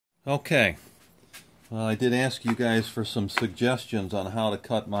Okay, I did ask you guys for some suggestions on how to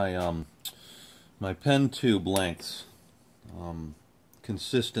cut my my pen tube lengths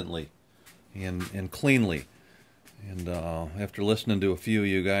consistently and cleanly. And after listening to a few of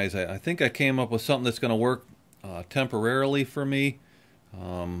you guys, I think I came up with something that's going to work temporarily for me.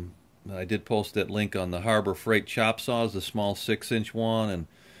 I did post that link on the Harbor Freight chop saws, the small 6-inch one, and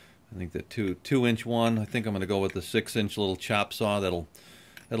I think the 2-inch one. I think I'm going to go with the 6-inch little chop saw that'll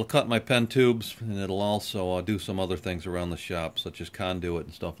cut my pen tubes, and it'll also do some other things around the shop, such as conduit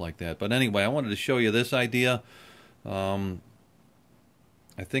and stuff like that. But anyway, I wanted to show you this idea. I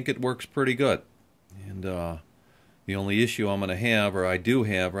think it works pretty good. And the only issue I'm going to have, or I do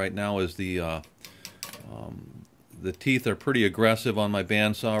have right now, is the teeth are pretty aggressive on my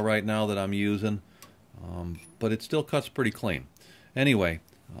bandsaw right now that I'm using, but it still cuts pretty clean. Anyway,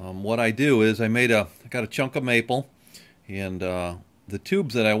 what I do is I got a chunk of maple, and the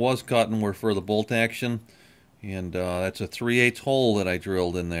tubes that I was cutting were for the bolt action, and that's a 3/8 hole that I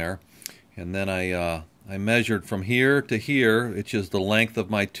drilled in there. And then I measured from here to here, which is the length of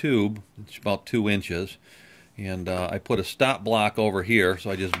my tube. It's about 2 inches. And I put a stop block over here, so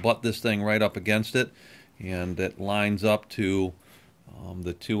I just butt this thing right up against it, and it lines up to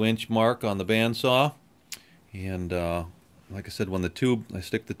the 2-inch mark on the bandsaw. And like I said, when I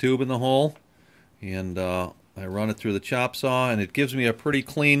stick the tube in the hole, and I run it through the chop saw, and it gives me a pretty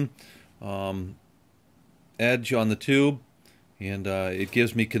clean edge on the tube, and it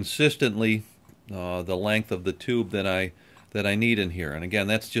gives me consistently the length of the tube that I need in here. And again,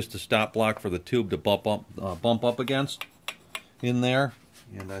 that's just a stop block for the tube to bump up against in there.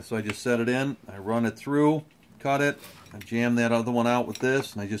 And so I just set it in, I run it through, cut it, I jam that other one out with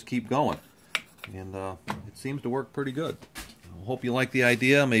this, and I just keep going. And it seems to work pretty good. I hope you like the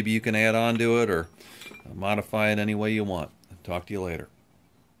idea. Maybe you can add on to it or modify it any way you want. Talk to you later.